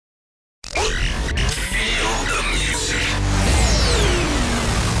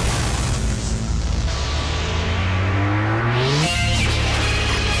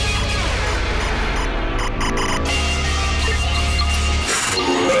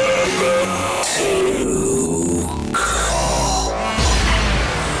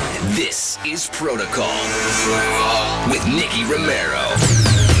Protocol with Nicky Romero.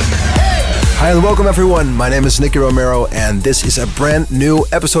 Hi and welcome everyone, my name is Nicky Romero and this is a brand new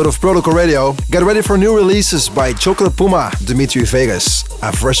episode of Protocol Radio. Get ready for new releases by Chocolate Puma, Dimitri Vegas,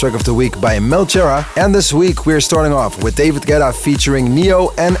 a fresh track of the week by Melchera, and this week we're starting off with David Guetta featuring Neo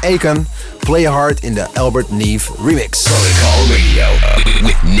and Akon, Play Hard in the Albert Neve remix. Protocol Radio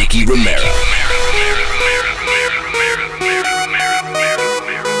with Nicky Romero.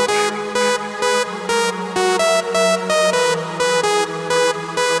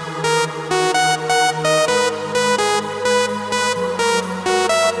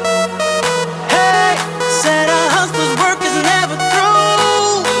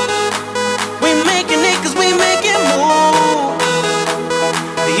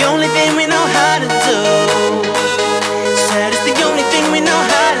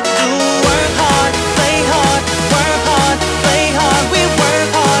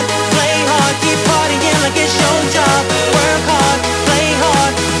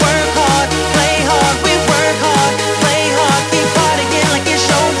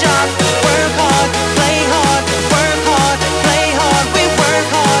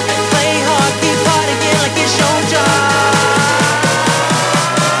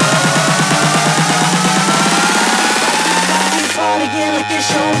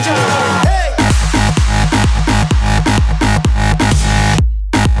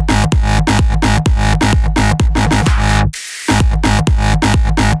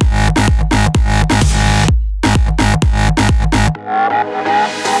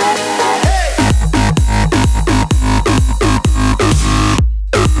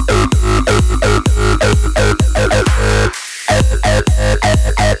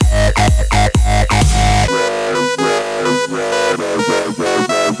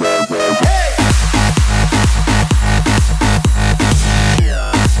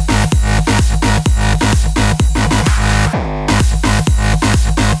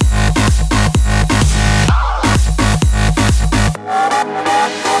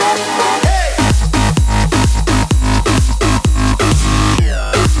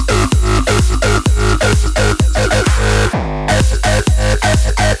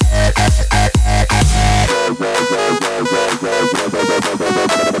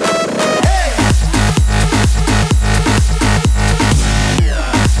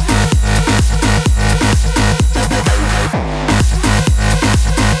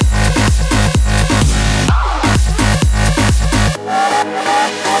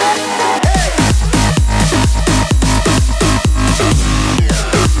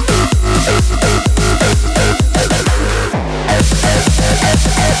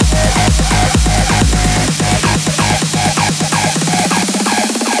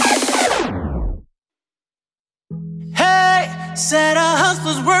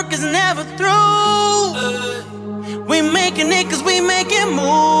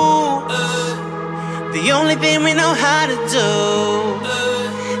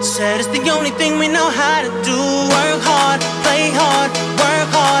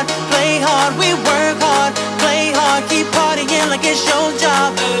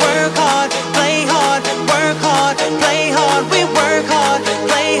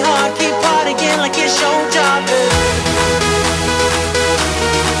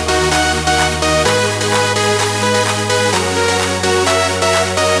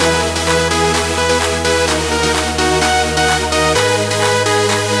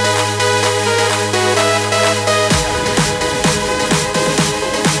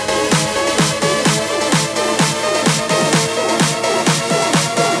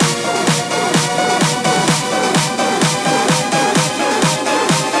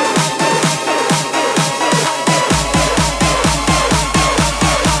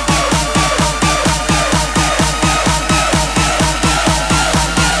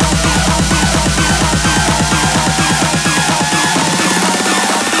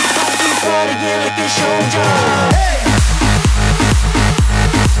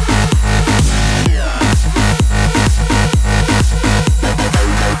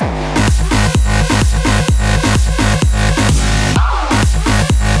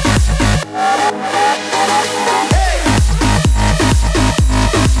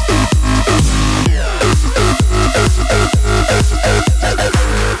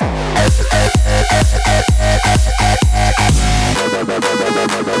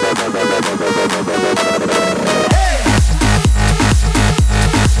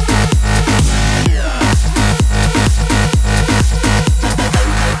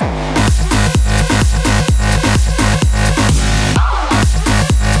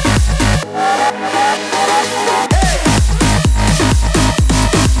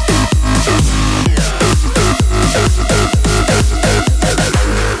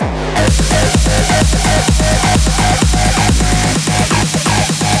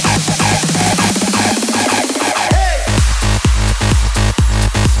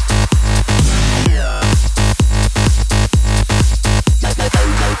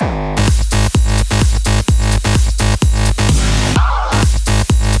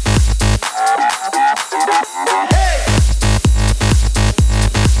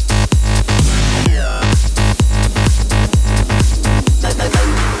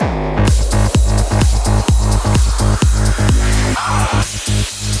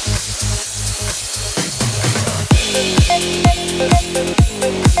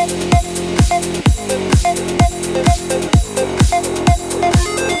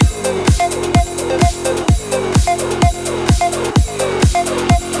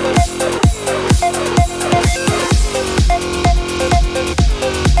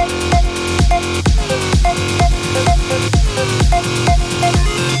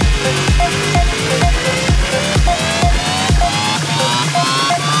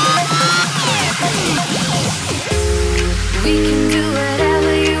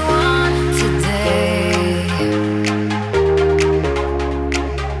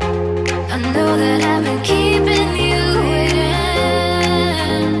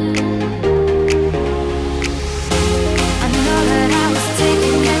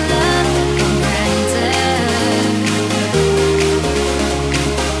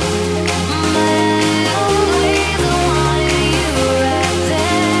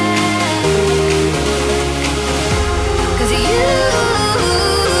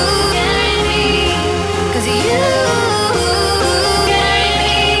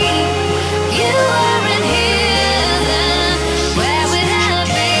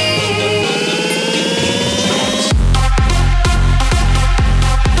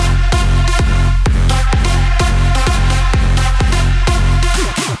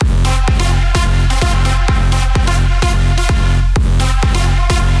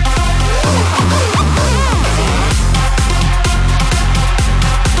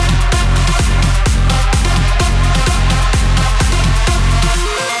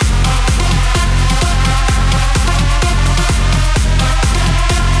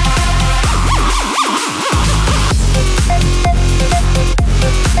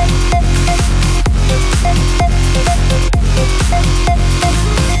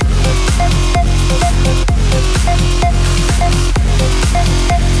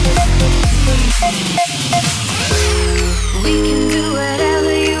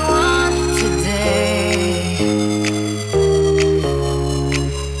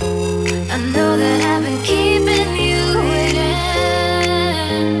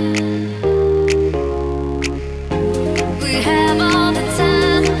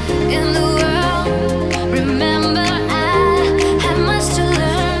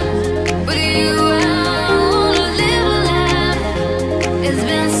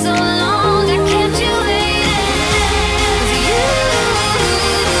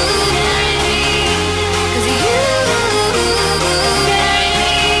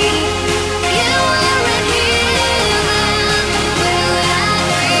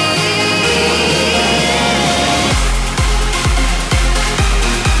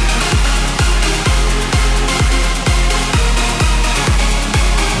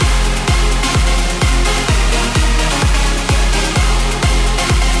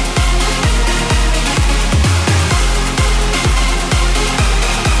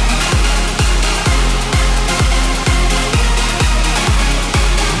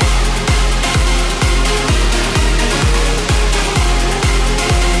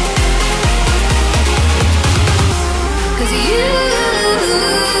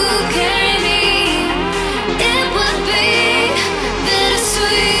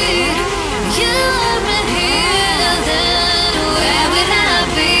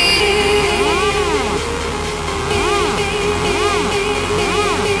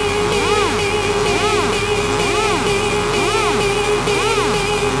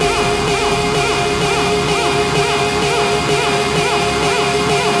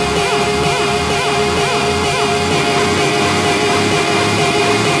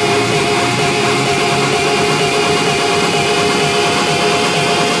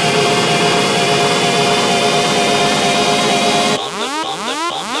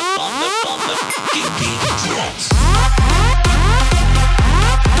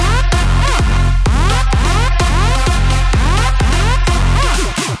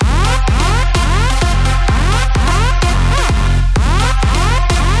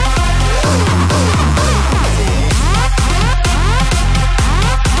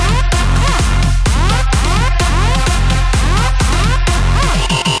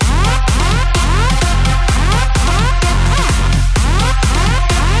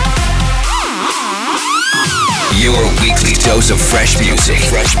 Of fresh music.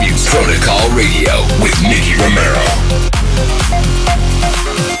 Protocol Radio with Nicky Romero.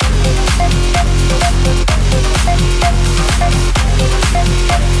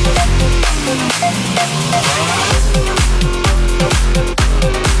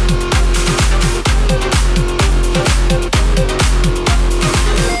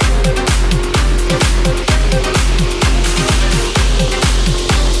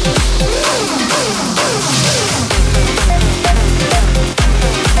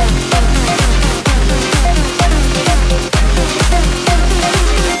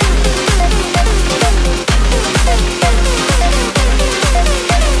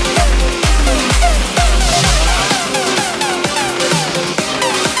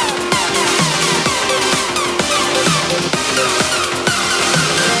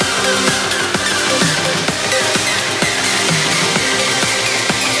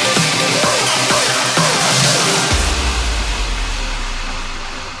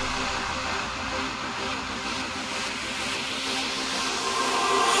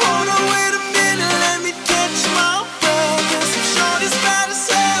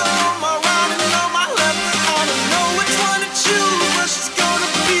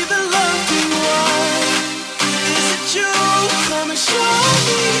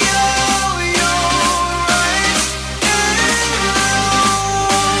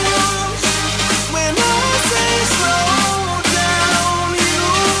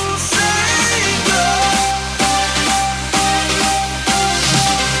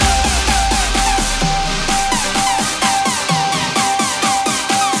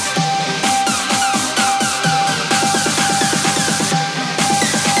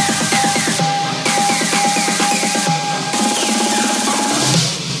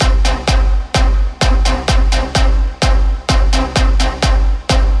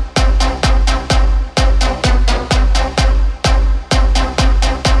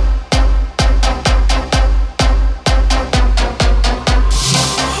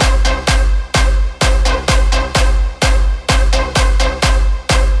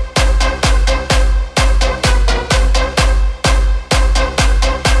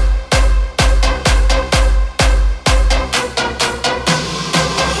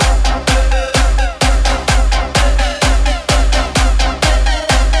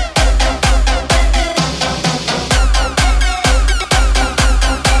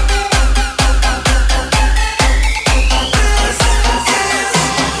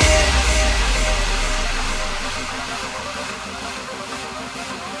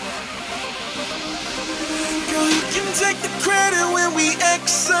 take the credit when we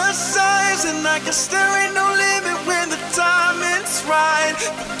exercise, and I guess there ain't no limit when the timing's right.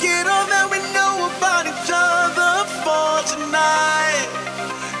 Forget all that we know about each other for tonight.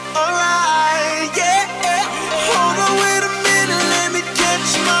 Alright, yeah. Hold on, wait a minute, let me catch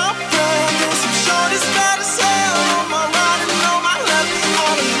my breath. There's some shorties bad as hell on my right and on my left. I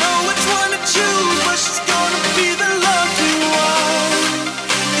don't know which one to choose, but she's gonna be the love you want.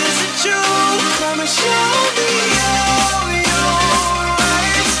 Is it you? Come and show me all your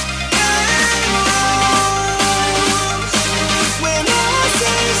rights and wrongs. When I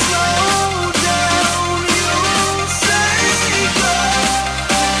say slow down, you say go.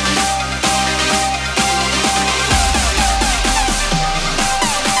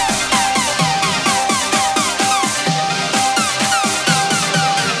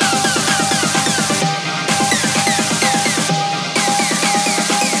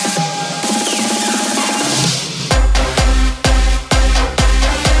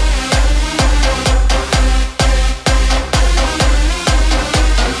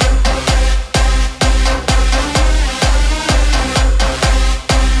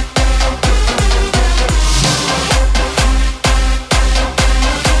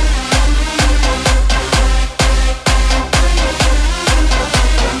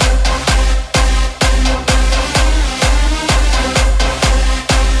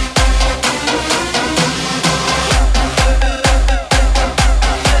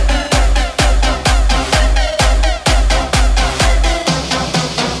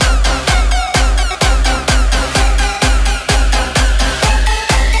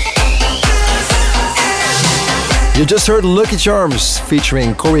 You just heard Lucky Charms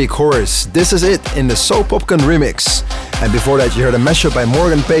featuring Corey Chorus. This is it in the So Popcorn remix. And before that you heard a mashup by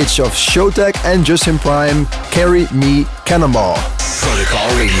Morgan Page of Showtek and Justin Prime, Carry Me Cannonball. Protocol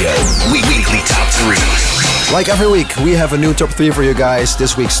Radio, weekly top 3. Like every week, we have a new top 3 for you guys.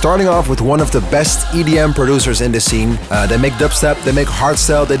 This week starting off with one of the best EDM producers in the scene. They make dubstep, they make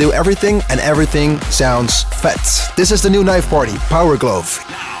hardstyle, they do everything, and everything sounds fat. This is the new Knife Party, Power Glove.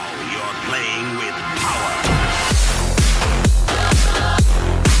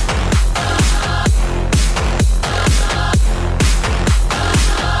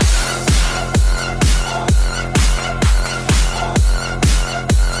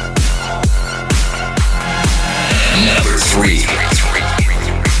 Number 3.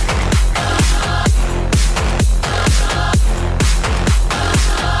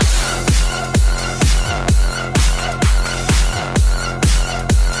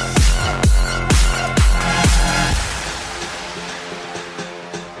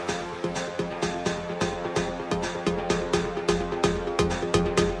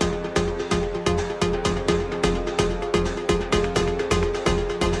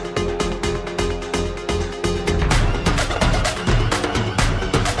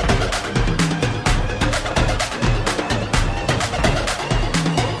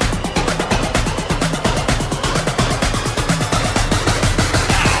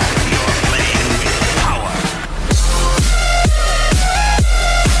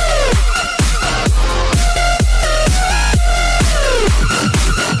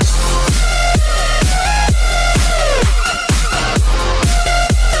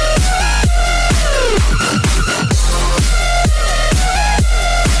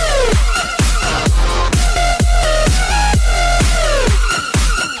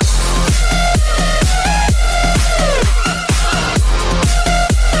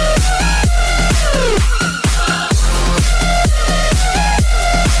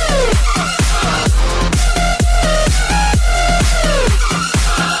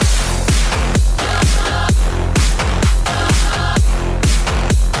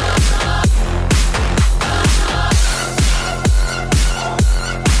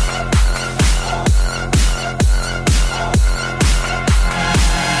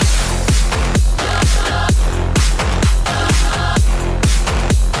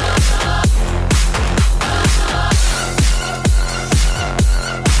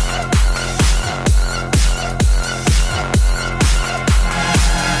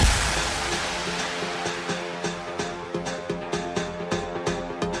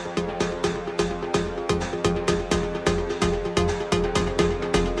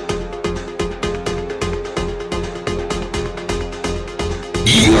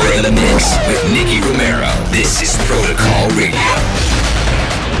 You are in the mix with Nicky Romero. This is Protocol Radio.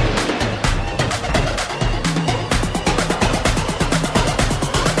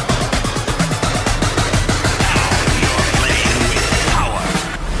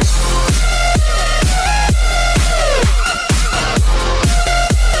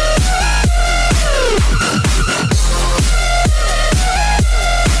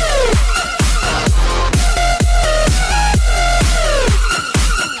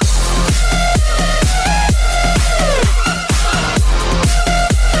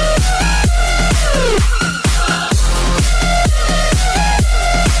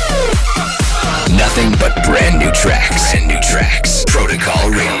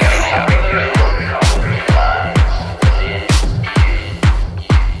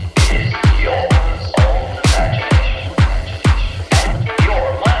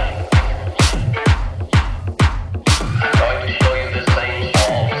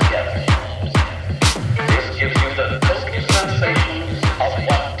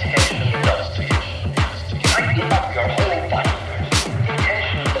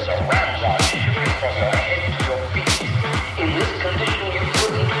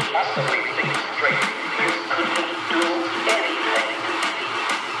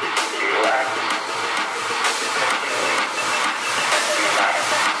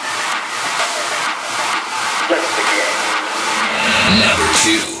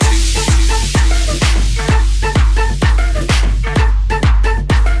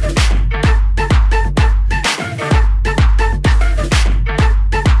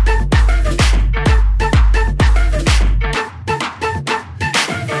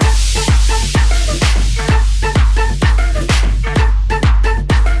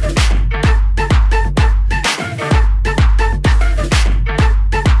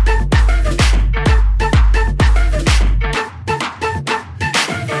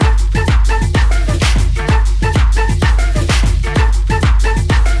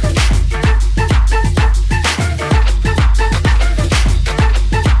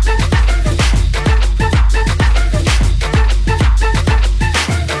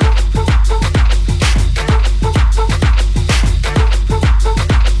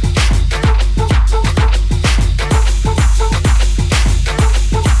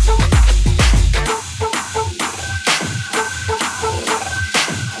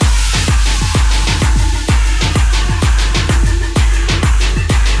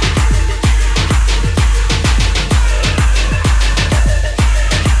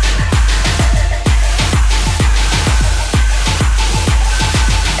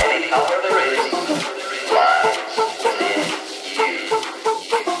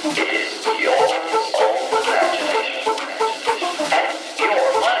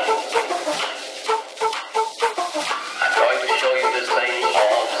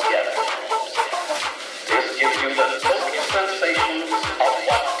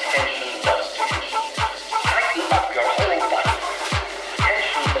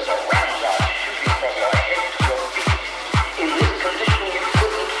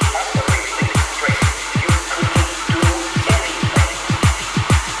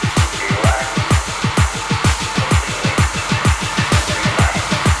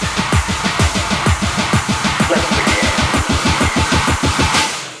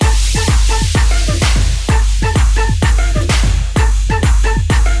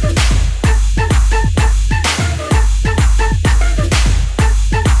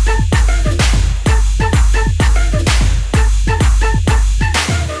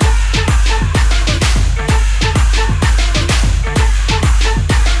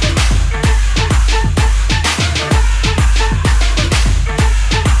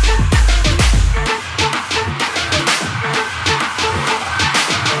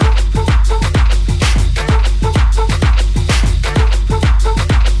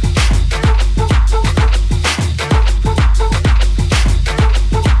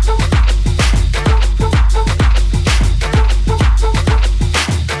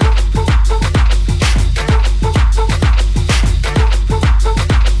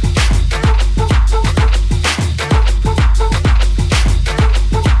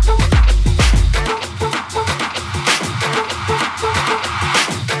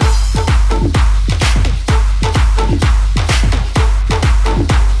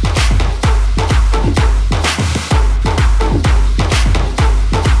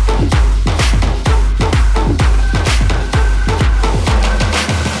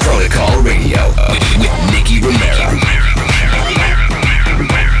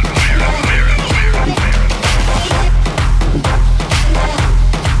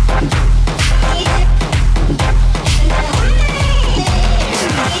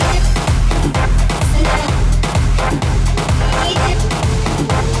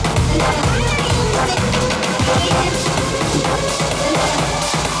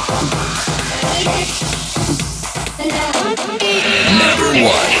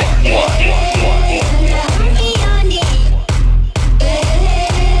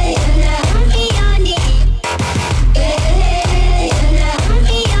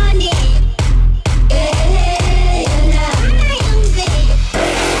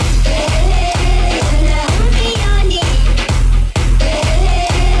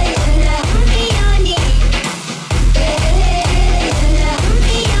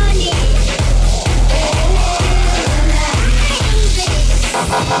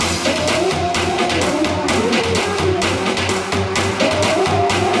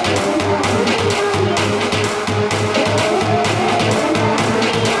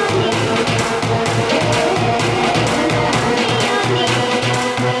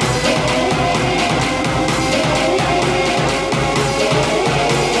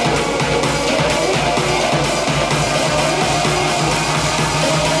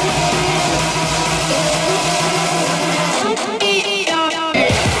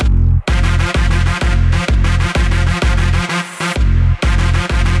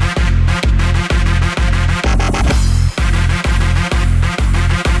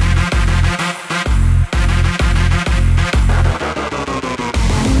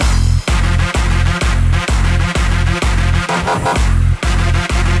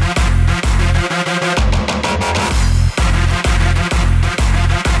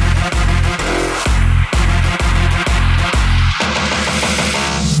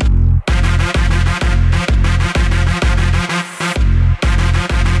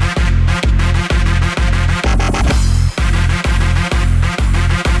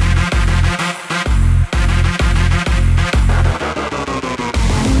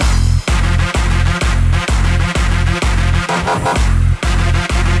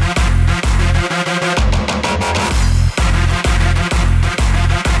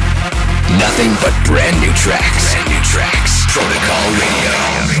 Nothing but brand new tracks. Brand new tracks. Protocol Radio.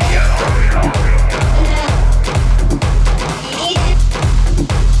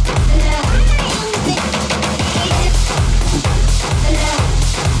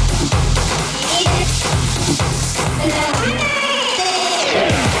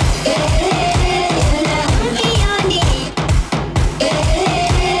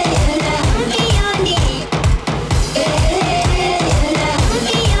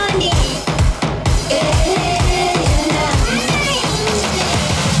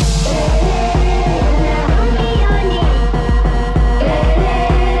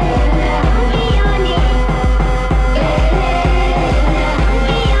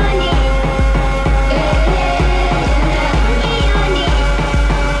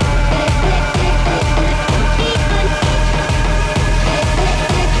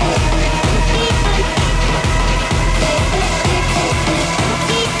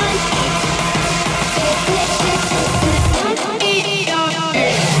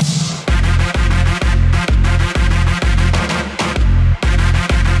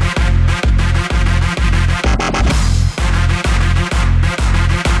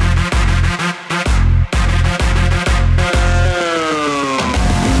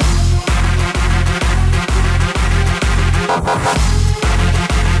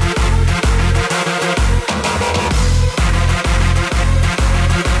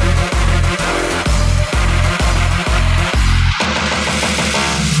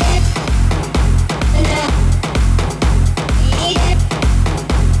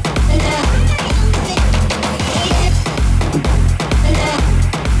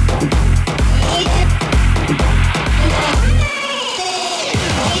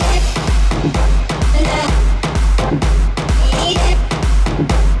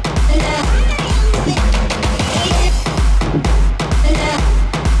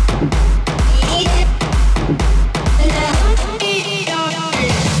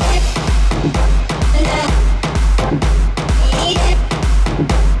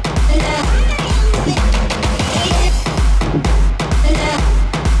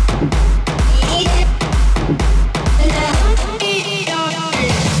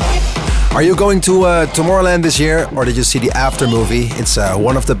 Are you going to Tomorrowland this year, or did you see the After movie? It's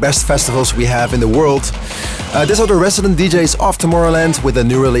one of the best festivals we have in the world. These are the resident DJs of Tomorrowland with a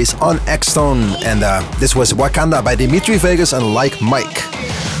new release on X-Stone, and this was Wakanda by Dimitri Vegas and Like Mike.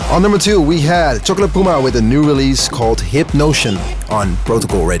 On number 2, we had Chocolate Puma with a new release called Hypnotion on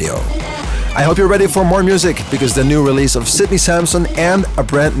Protocol Radio. I hope you're ready for more music, because the new release of Sidney Samson and a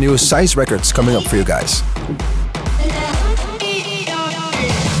brand new Size Records coming up for you guys.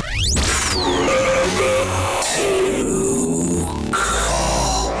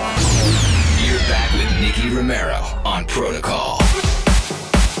 Romero on Protocol.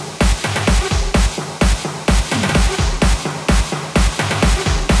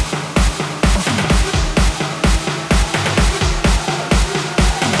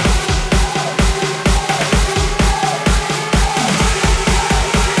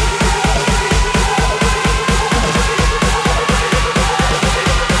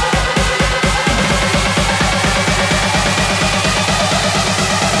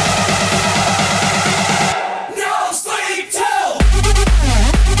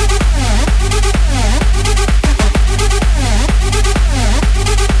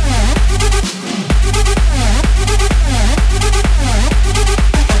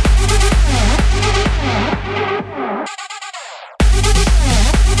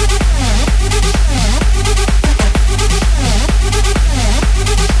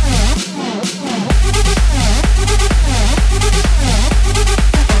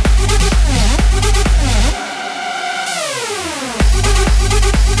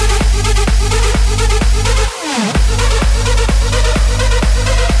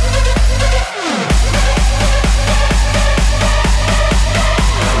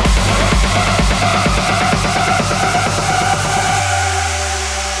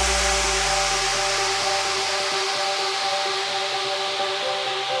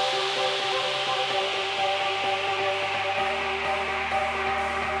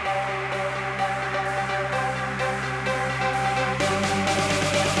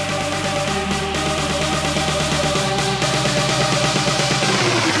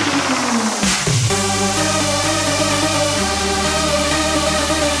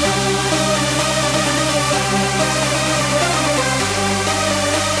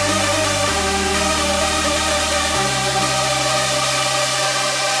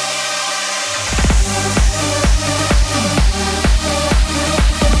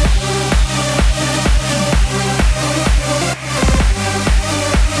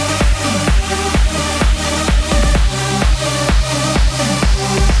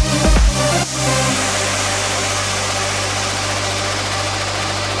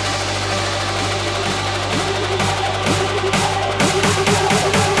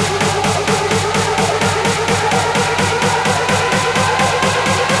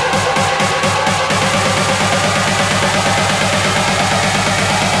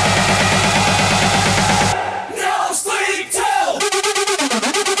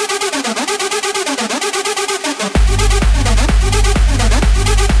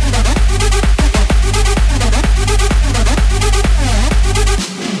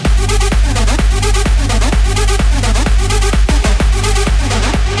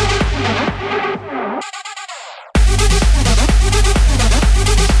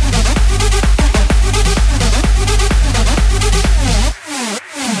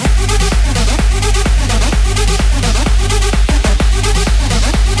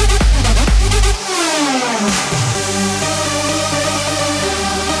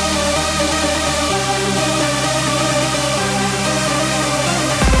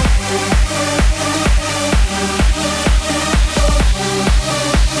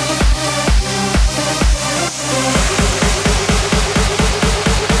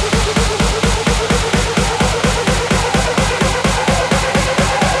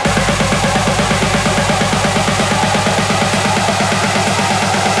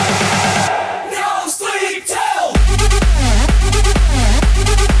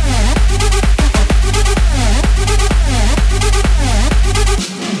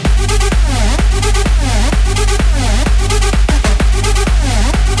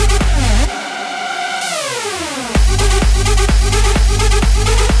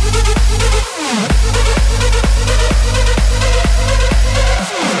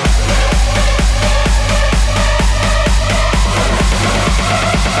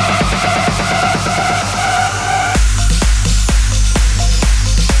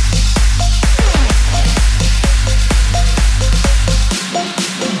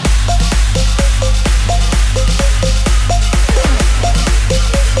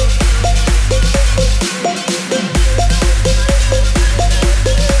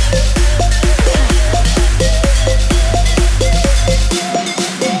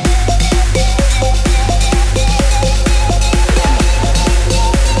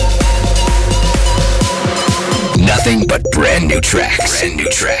 but brand new tracks. Brand new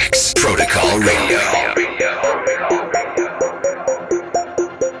tracks. Protocol Radio.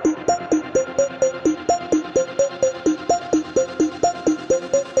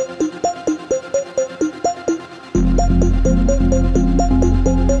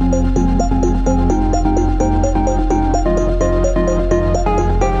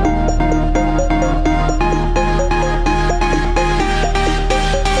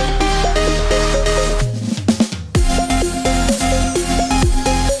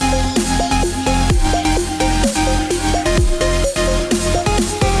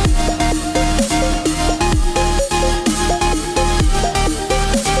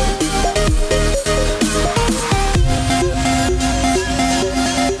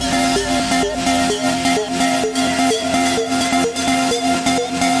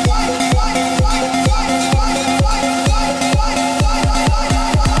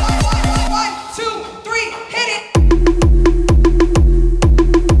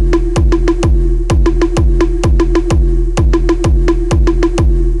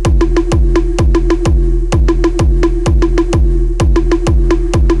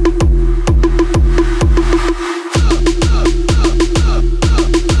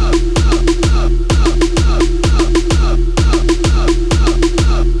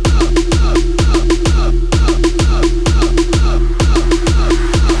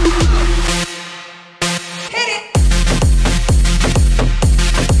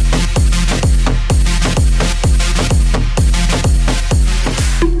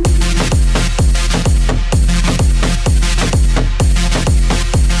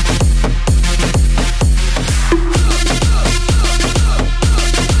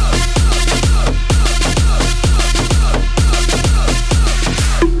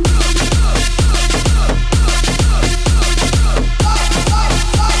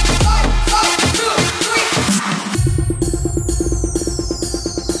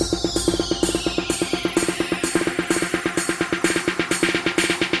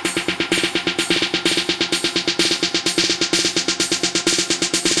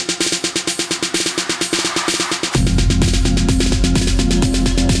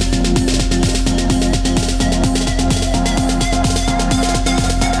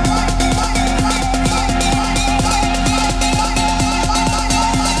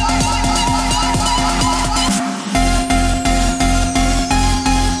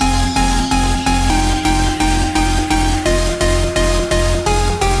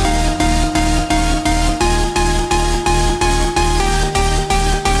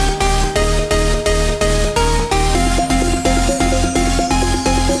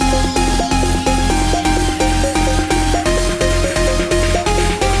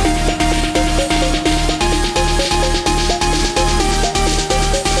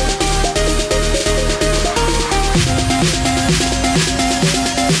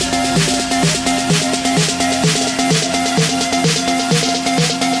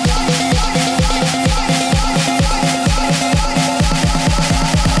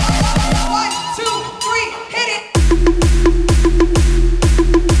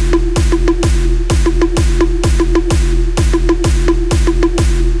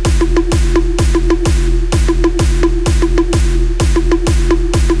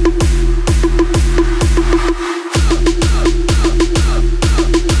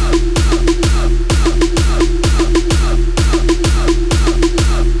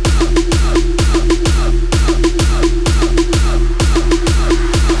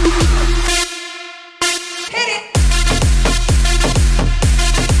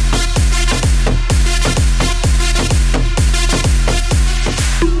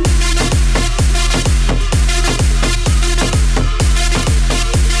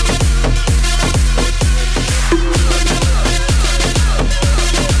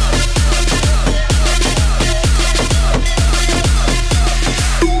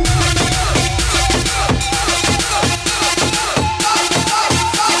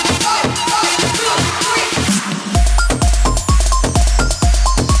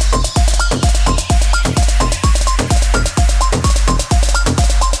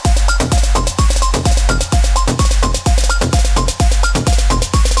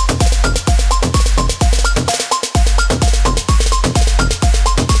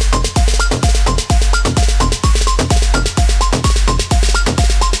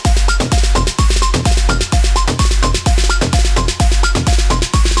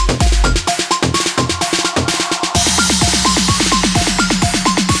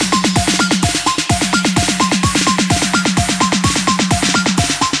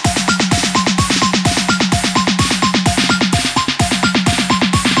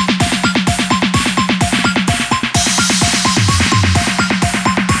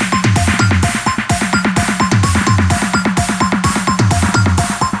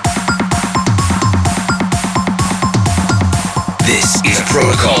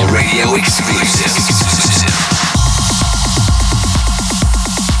 Protocol Radio exclusive.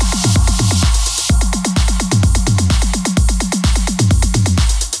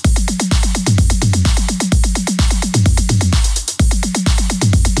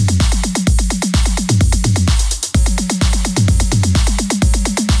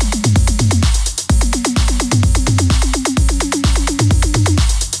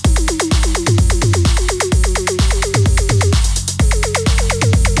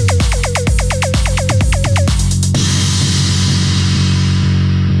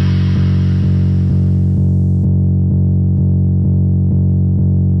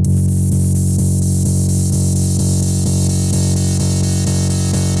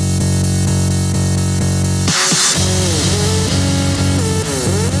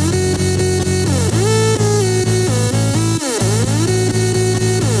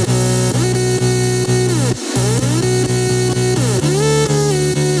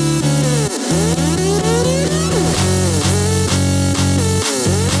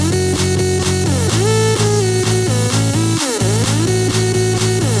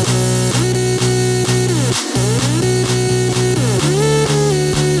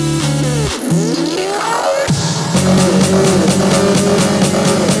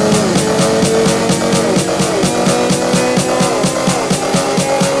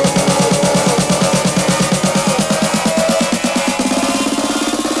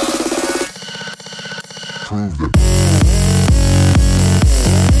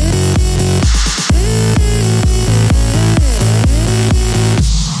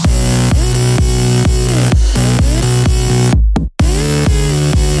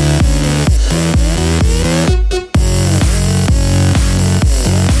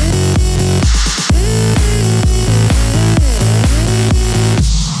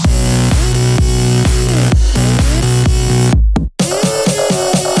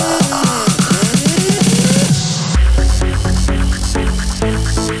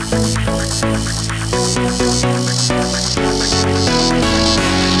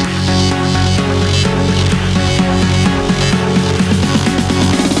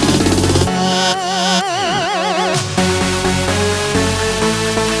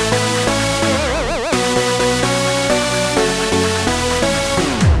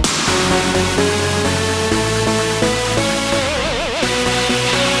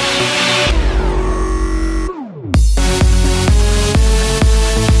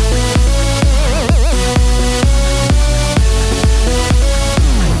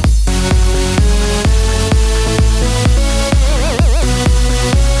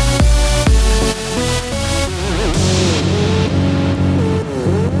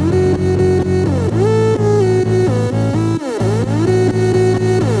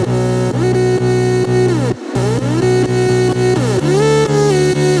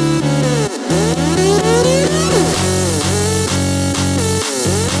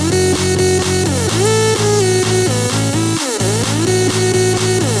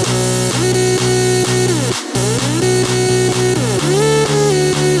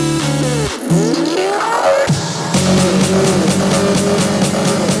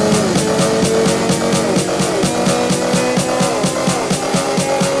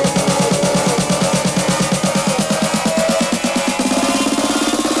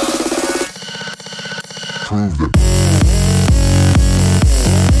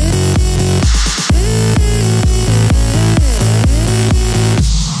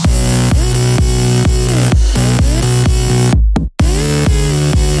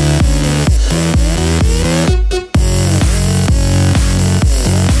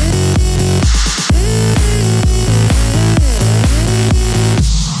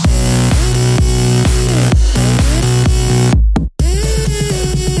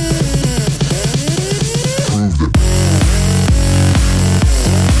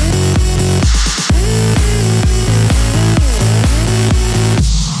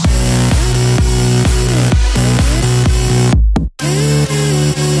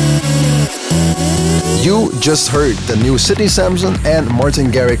 Just heard the new Sidney Samson and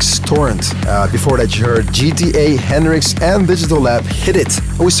Martin Garrix Torrent. Before that you heard GTA, Hendrix and Digital Lab Hit It.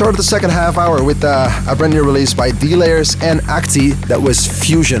 We started the second half hour with a brand new release by D-Layers and Acti that was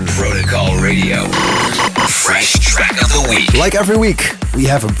Fusion. Protocol Radio. Fresh track of the week. Like every week, we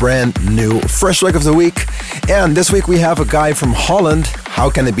have a brand new fresh track of the week. And this week we have a guy from Holland. How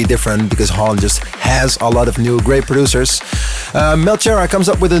can it be different? Because Holland just has a lot of new great producers. Melchera comes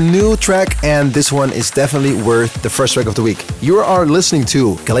up with a new track, and this one is definitely worth the first track of the week. You are listening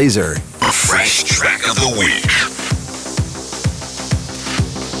to Glazer. Fresh track of the week.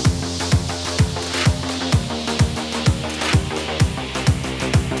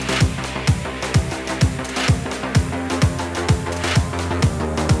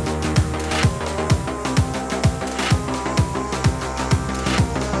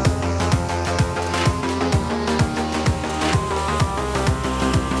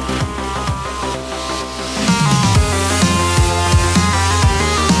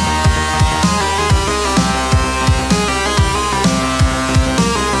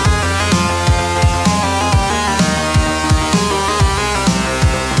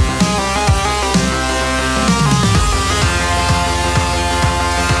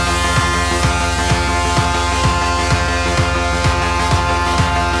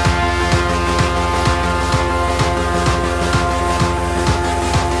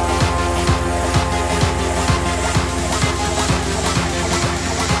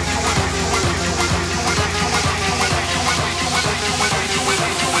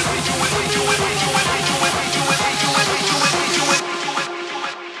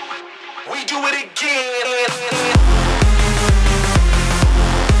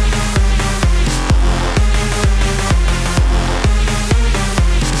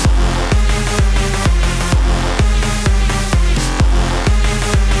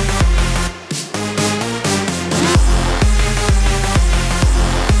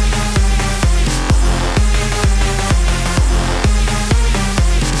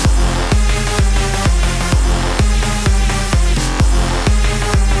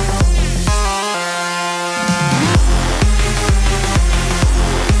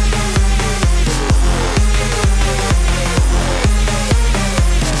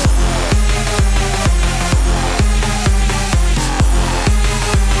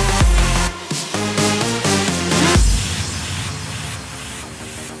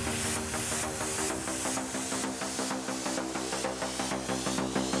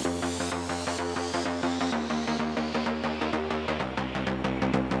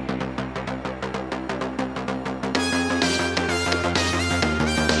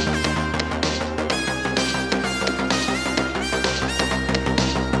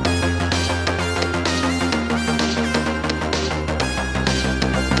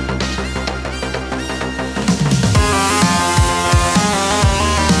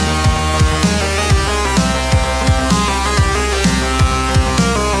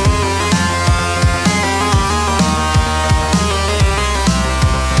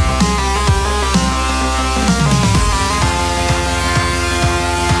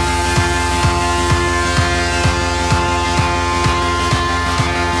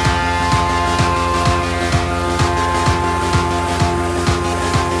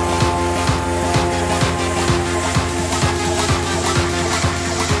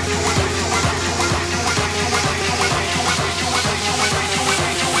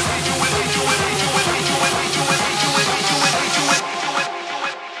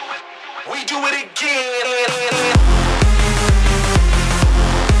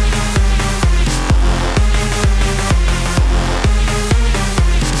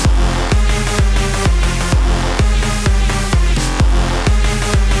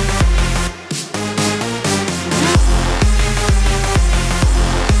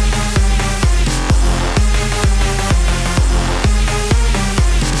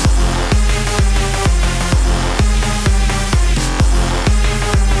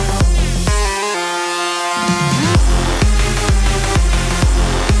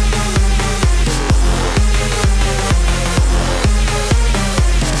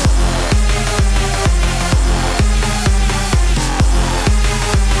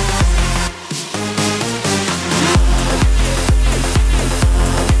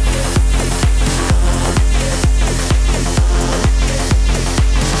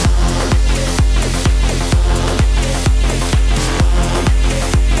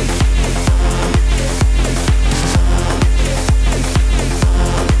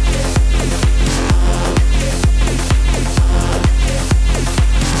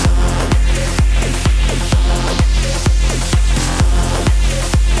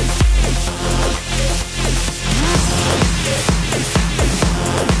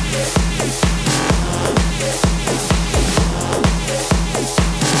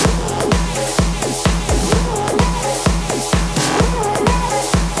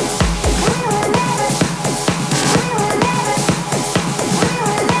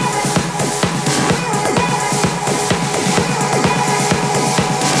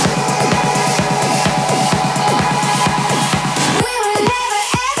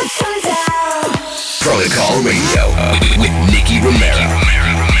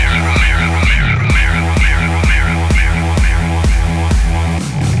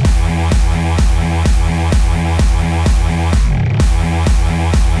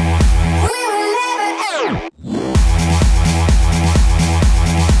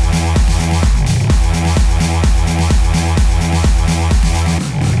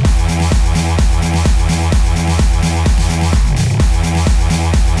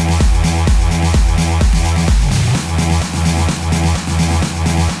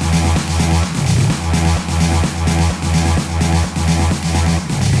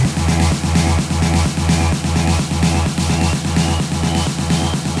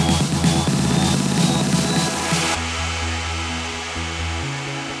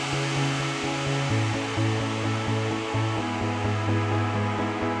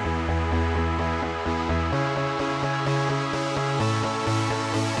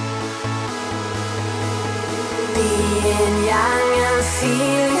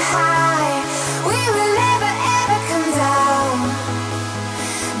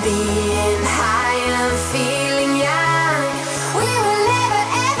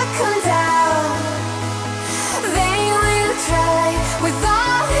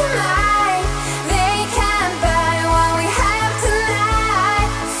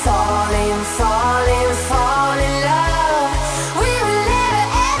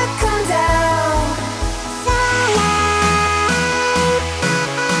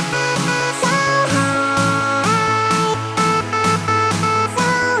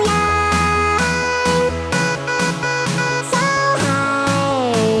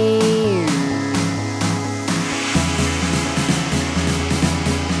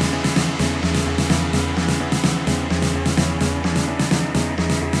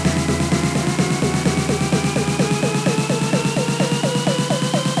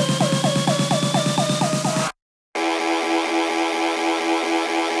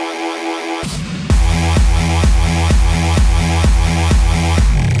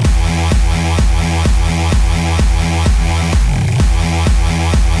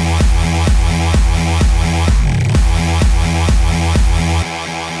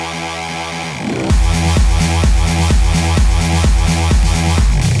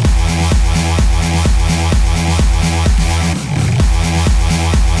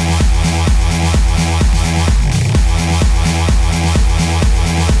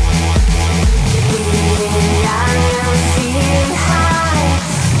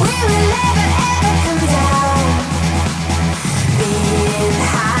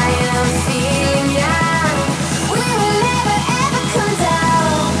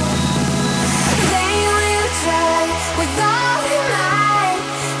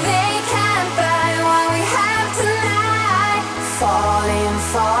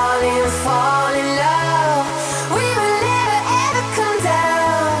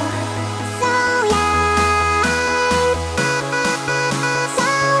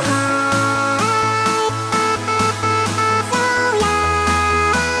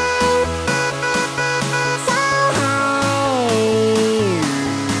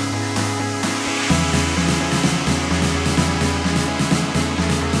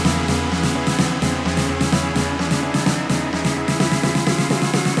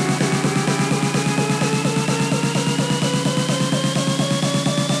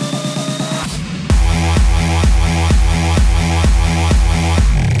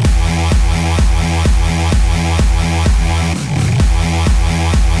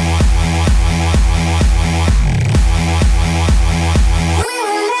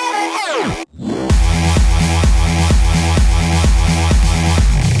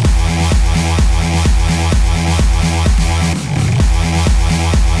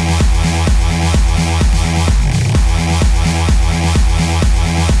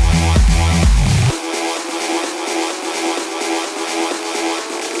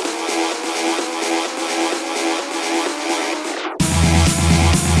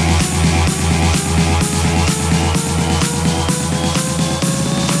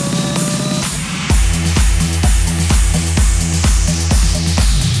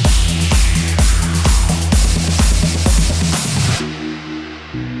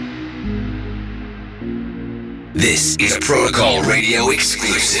 This is a Protocol Radio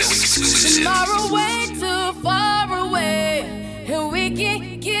exclusive. Tomorrow way too far away, and we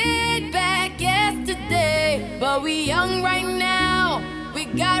can get back yesterday. But we young right now, we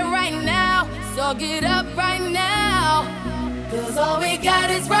got right now, so get up right now, 'cause all we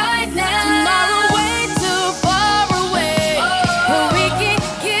got is right now. Tomorrow way too far away, and we can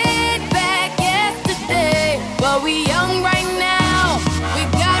get back yesterday. But we young right now, we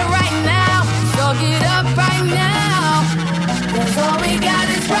got right now, so get up right now, 'cause all we got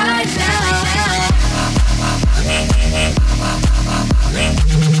is right now.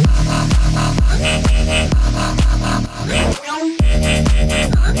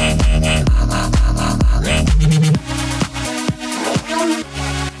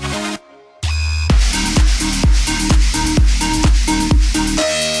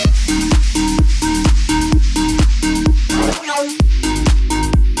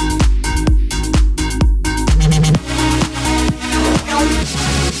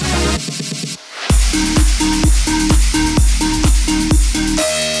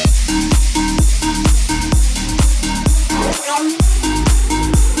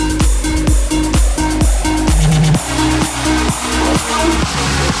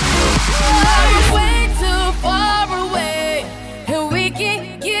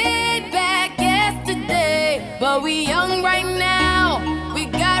 But we young right now, we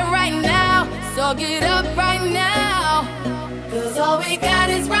got right now, so get up right now.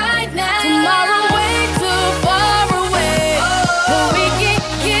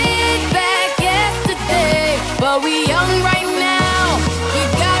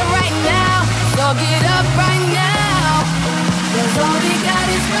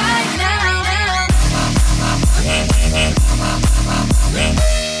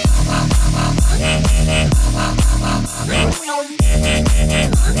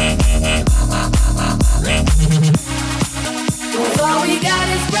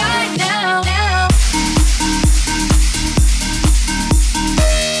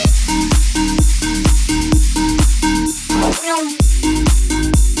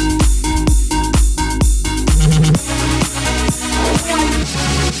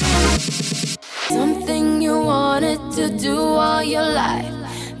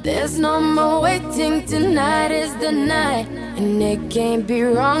 There's no more waiting, tonight is the night. And it can't be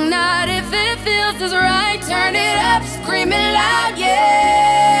wrong, not if it feels as right. Turn it up, scream it loud,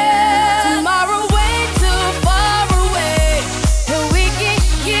 yeah. Tomorrow way too far away, and we can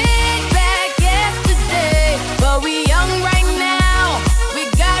get back yesterday. But we young right now, we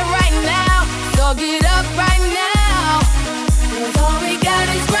got right now. So get up right now, 'cause all we got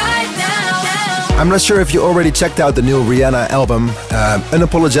is right now. I'm not sure if you already checked out the new Rihanna album.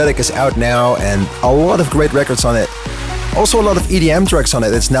 Unapologetic is out now, and a lot of great records on it. Also a lot of EDM tracks on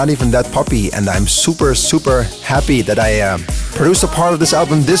it. It's not even that poppy, and I'm super, super happy that I produced a part of this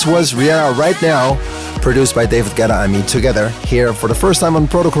album. This was Rihanna Right Now, produced by David Guetta and me together here for the first time on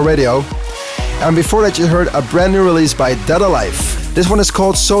Protocol Radio. And before that you heard a brand new release by Dada Life. This one is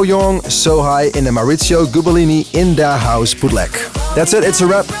called So Young, So High in the Maurizio Gubellini In Da House bootleg. That's it, it's a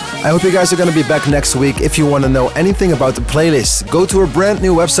wrap. I hope you guys are going to be back next week. If you want to know anything about the playlist, go to our brand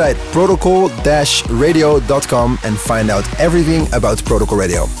new website, protocol-radio.com, and find out everything about Protocol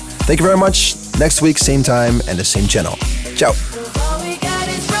Radio. Thank you very much. Next week, same time and the same channel. Ciao.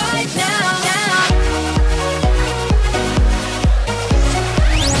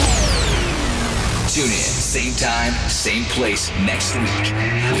 Tune in, same time, same place next week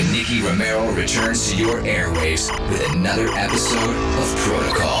when Nicky Romero returns to your airwaves with another episode of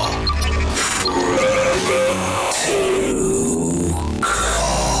Protocol.